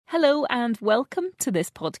Hello and welcome to this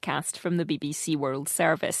podcast from the BBC World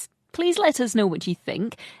Service. Please let us know what you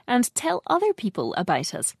think and tell other people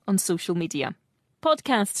about us on social media.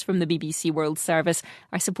 Podcasts from the BBC World Service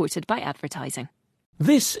are supported by advertising.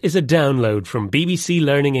 This is a download from BBC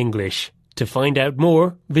Learning English. To find out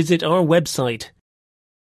more, visit our website.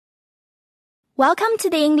 Welcome to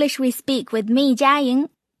the English We Speak with me, Jiaying.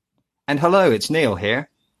 And hello, it's Neil here.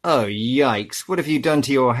 Oh, yikes, what have you done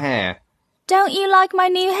to your hair? Don't you like my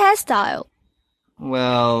new hairstyle?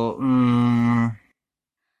 Well,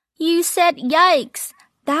 You said yikes.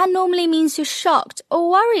 That normally means you're shocked or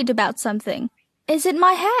worried about something. Is it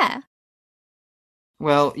my hair?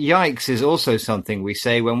 Well, yikes is also something we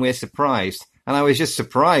say when we're surprised. And I was just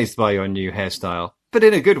surprised by your new hairstyle, but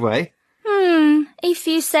in a good way. If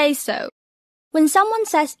you say so. When someone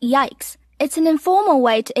says yikes, it's an informal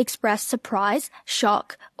way to express surprise,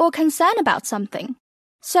 shock, or concern about something.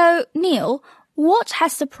 So, Neil, what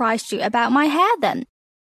has surprised you about my hair then?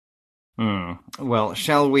 Well,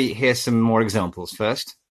 shall we hear some more examples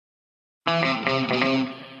first?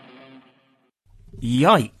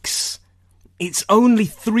 Yikes. It's only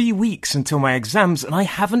 3 weeks until my exams and I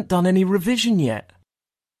haven't done any revision yet.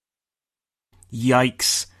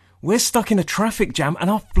 Yikes. We're stuck in a traffic jam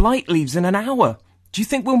and our flight leaves in an hour. Do you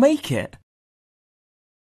think we'll make it?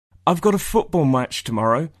 I've got a football match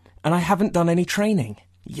tomorrow and I haven't done any training.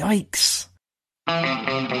 Yikes.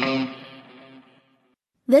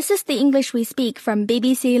 This is the English We Speak from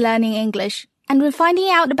BBC Learning English, and we're finding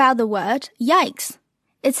out about the word yikes.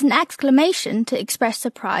 It's an exclamation to express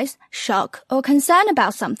surprise, shock, or concern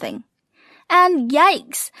about something. And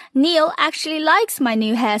yikes, Neil actually likes my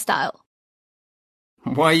new hairstyle.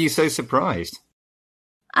 Why are you so surprised?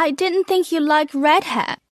 I didn't think you liked red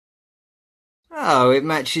hair. Oh, it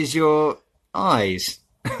matches your eyes.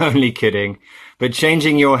 Only kidding. But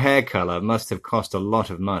changing your hair colour must have cost a lot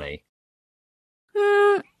of money.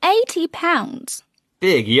 £80.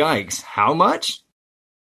 Big yikes. How much?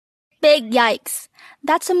 Big yikes.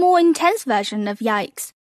 That's a more intense version of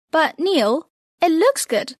yikes. But, Neil, it looks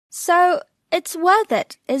good, so it's worth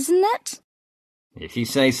it, isn't it? If you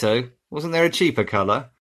say so. Wasn't there a cheaper colour?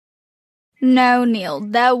 No, Neil,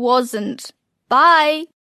 there wasn't. Bye.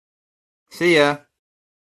 See ya.